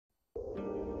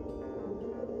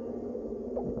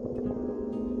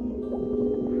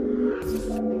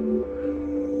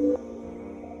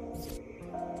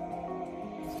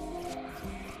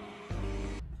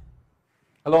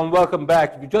Hello and welcome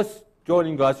back. If you're just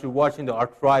joining us, you're watching the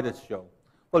Arthritis Show.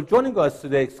 Well, joining us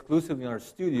today exclusively in our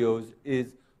studios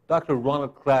is Dr.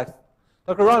 Ronald Klatz.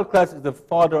 Dr. Ronald Klatz is the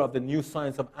father of the new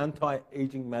science of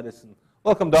anti-aging medicine.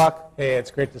 Welcome, Doc. Hey, it's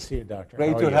great to see you, Doctor.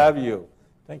 Great to have you.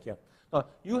 Thank you. Now,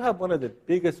 you have one of the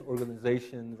biggest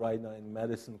organizations right now in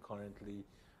medicine currently.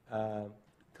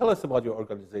 Tell us about your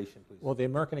organization, please. Well, the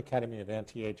American Academy of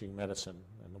Anti-Aging Medicine,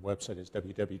 and the website is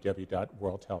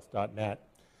www.worldhealth.net.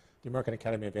 The American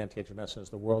Academy of Anti-Aging Medicine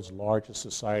is the world's largest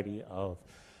society of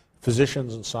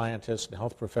physicians and scientists and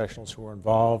health professionals who are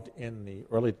involved in the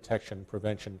early detection,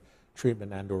 prevention,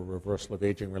 treatment, and or reversal of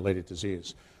aging-related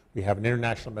disease. We have an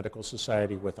international medical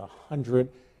society with 100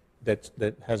 that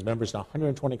has members in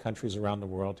 120 countries around the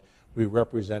world. We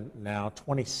represent now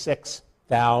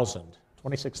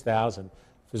 26,000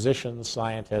 physicians,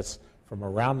 scientists from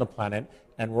around the planet,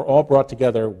 and we're all brought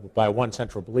together by one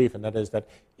central belief, and that is that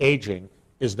aging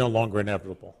is no longer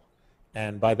inevitable.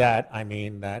 And by that, I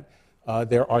mean that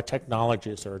there are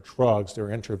technologies, there are drugs, there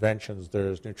are interventions,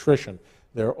 there's nutrition.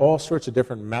 There are all sorts of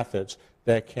different methods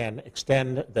that can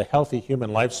extend the healthy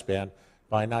human lifespan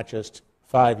by not just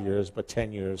 5 years, but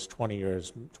 10 years, 20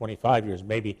 years, 25 years,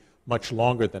 maybe much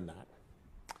longer than that.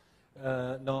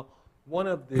 Now, one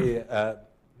of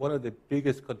the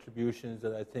biggest contributions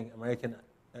that I think American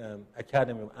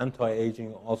Academy of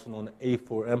Anti-Aging, also known as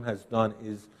A4M, has done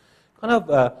is kind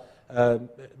of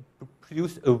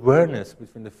produce awareness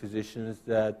between the physicians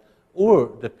that, or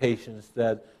the patients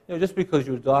that, just because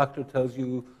your doctor tells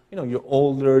you, you're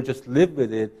older, just live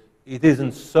with it, it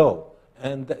isn't so.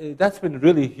 And that's been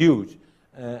really huge.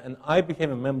 And I became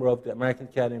a member of the American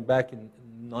Academy back in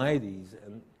the 90s.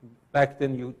 And back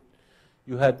then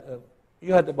you had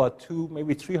about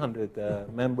maybe 300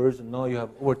 members, and now you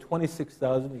have over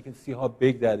 26,000. You can see how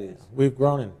big that is. We've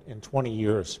grown in 20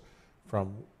 years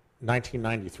from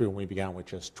 1993 when we began with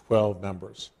just 12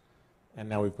 members, and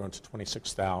now we've grown to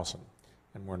 26,000,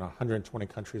 and we're in 120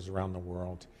 countries around the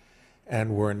world, and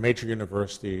we're in major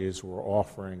universities. We're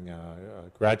offering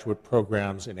graduate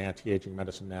programs in anti-aging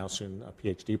medicine now, soon a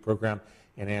PhD program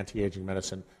in anti-aging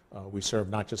medicine. We serve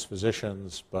not just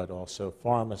physicians, but also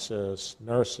pharmacists,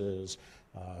 nurses,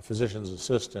 physicians'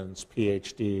 assistants,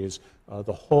 PhDs,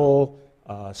 the whole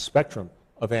spectrum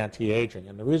of anti-aging.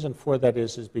 And the reason for that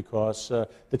is because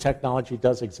the technology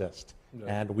does exist,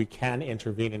 and we can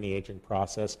intervene in the aging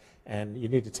process. And you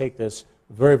need to take this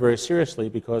very, very seriously,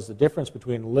 because the difference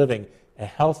between living a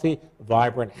healthy,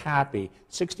 vibrant, happy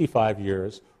 65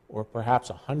 years or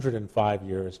perhaps 105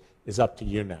 years is up to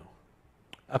you now.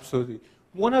 Absolutely.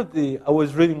 I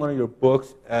was reading one of your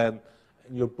books, and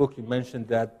in your book you mentioned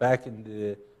that back in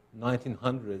the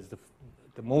 1900s,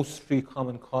 the most three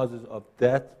common causes of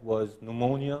death was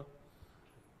pneumonia,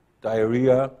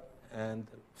 diarrhea, and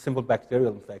simple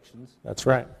bacterial infections. That's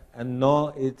right. And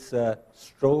now it's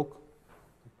stroke,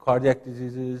 cardiac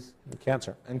diseases, and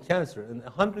cancer. And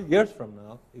 100 years from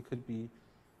now, it could be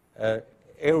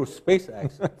aerospace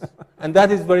accidents. And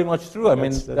that is very much true. I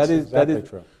mean, that is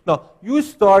true. Now, you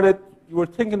were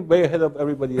thinking way ahead of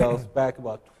everybody else back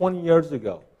about 20 years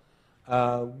ago.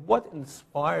 What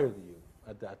inspired you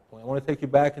at that point? I want to take you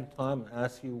back in time and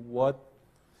ask you what.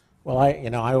 Well,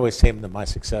 I always say that my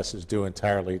success is due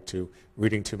entirely to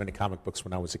reading too many comic books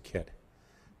when I was a kid.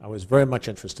 I was very much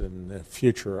interested in the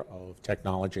future of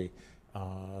technology,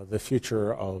 the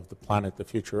future of the planet, the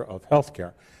future of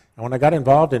healthcare. And when I got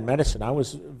involved in medicine, I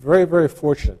was very, very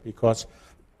fortunate, because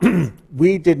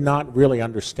we did not really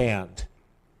understand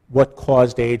what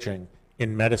caused aging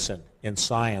in medicine, in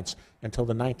science, until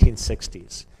the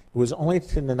 1960s. It was only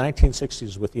in the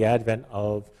 1960s, with the advent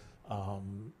of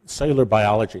cellular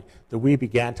biology, that we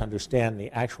began to understand the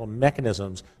actual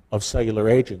mechanisms of cellular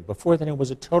aging. Before then, it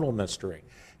was a total mystery.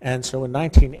 And so in the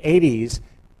 1980s,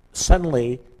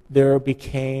 suddenly there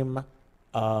became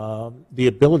the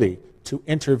ability to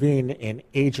intervene in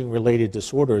aging-related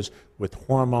disorders with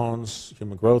hormones,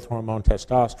 human growth hormone,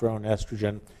 testosterone,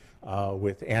 estrogen,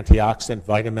 with antioxidant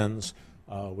vitamins,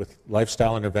 with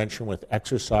lifestyle intervention, with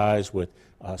exercise, with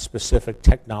specific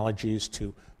technologies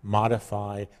to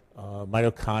modify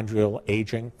mitochondrial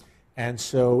aging. And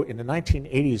so in the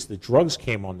 1980s, the drugs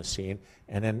came on the scene,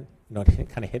 and then it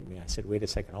kind of hit me. I said, wait a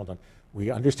second, hold on. We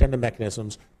understand the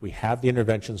mechanisms. We have the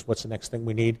interventions. What's the next thing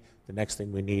we need? The next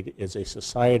thing we need is a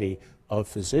society of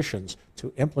physicians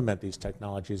to implement these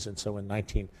technologies. And so in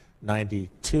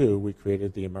 1992, we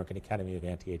created the American Academy of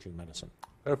Anti-Aging Medicine.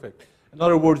 Perfect. In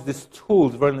other words, these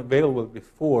tools weren't available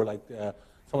before, like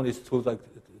some of these tools like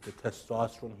the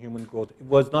testosterone, human growth. It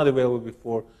was not available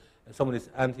before. And some of these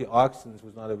antioxidants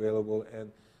was not available.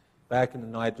 And back in the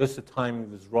night, just the timing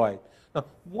was right. Now,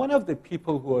 one of the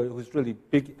people who's really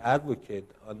big advocate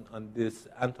on this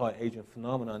anti-aging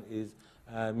phenomenon is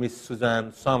Miss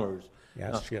Suzanne Somers.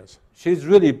 Yes, she is. She's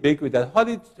really big with that.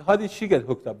 How did she get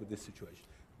hooked up with this situation?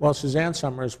 Well, Suzanne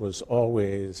Somers was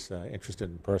always interested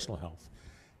in personal health.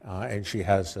 And she's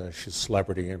a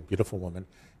celebrity and beautiful woman.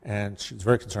 And she's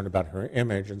very concerned about her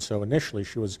image. And so initially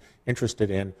she was interested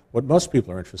in what most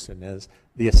people are interested in is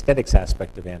the aesthetics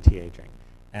aspect of anti-aging.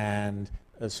 And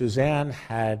Suzanne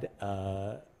had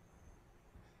a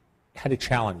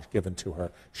challenge given to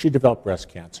her. She developed breast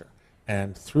cancer.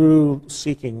 And through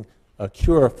seeking a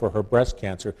cure for her breast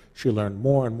cancer, she learned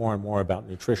more and more and more about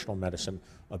nutritional medicine,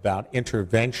 about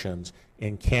interventions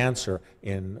in cancer,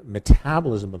 in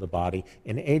metabolism of the body,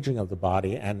 in aging of the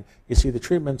body. And you see the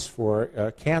treatments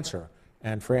for cancer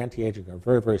and for anti-aging are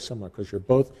very, very similar because you're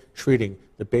both treating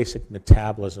the basic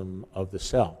metabolism of the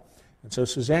cell. And so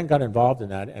Suzanne got involved in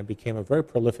that and became a very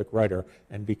prolific writer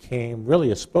and became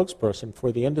really a spokesperson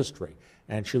for the industry.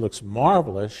 And she looks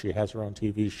marvelous. She has her own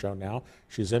TV show now.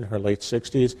 She's in her late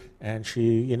 60s, and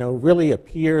she, really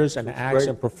appears and acts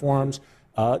and performs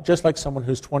just like someone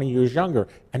who's 20 years younger.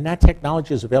 And that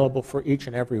technology is available for each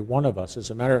and every one of us. As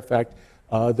a matter of fact,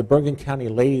 the Bergen County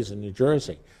ladies in New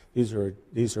Jersey, these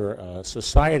are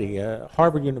society,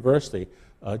 Harvard University,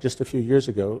 just a few years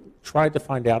ago, tried to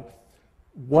find out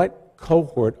what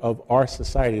cohort of our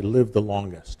society lived the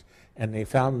longest. And they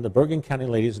found the Bergen County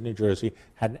ladies in New Jersey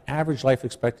had an average life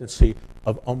expectancy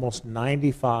of almost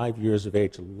 95 years of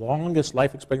age, the longest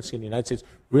life expectancy in the United States,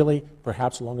 really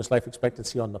perhaps the longest life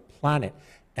expectancy on the planet.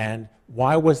 And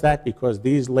why was that? Because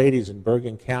these ladies in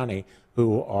Bergen County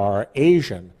who are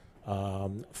Asian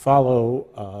follow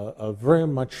a very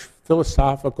much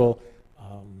philosophical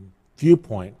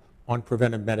viewpoint on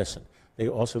preventive medicine. They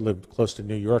also live close to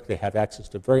New York. They have access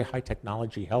to very high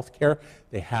technology health care.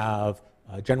 They have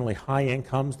generally high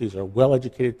incomes. These are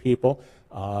well-educated people.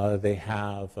 They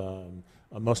have,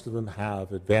 most of them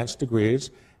have advanced degrees,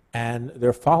 and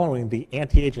they're following the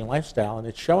anti-aging lifestyle, and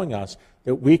it's showing us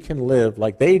that we can live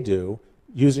like they do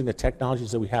using the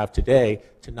technologies that we have today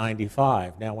to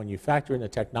 95. Now, when you factor in the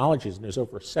technologies, and there's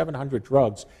over 700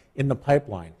 drugs in the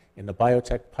pipeline, in the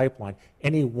biotech pipeline,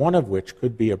 any one of which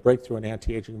could be a breakthrough in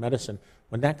anti-aging medicine,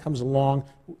 when that comes along,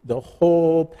 the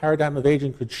whole paradigm of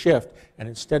aging could shift, and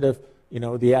instead of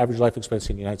the average life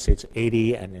expectancy in the United States,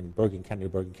 80, and in Bergen County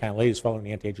ladies following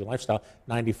the anti-aging lifestyle,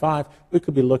 95, we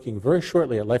could be looking very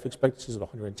shortly at life expectancies of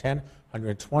 110,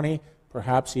 120,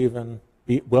 perhaps even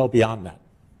well beyond that.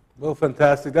 Well,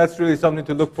 fantastic. That's really something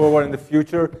to look forward in the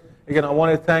future. Again, I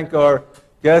want to thank our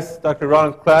guest, Dr.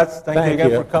 Ron Klatz. Thank you again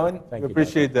for coming. We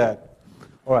appreciate that.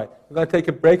 All right, we're going to take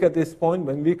a break at this point.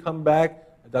 When we come back,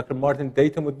 Dr. Martin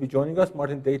Dayton would be joining us.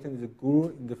 Martin Dayton is a guru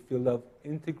in the field of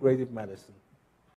integrative medicine.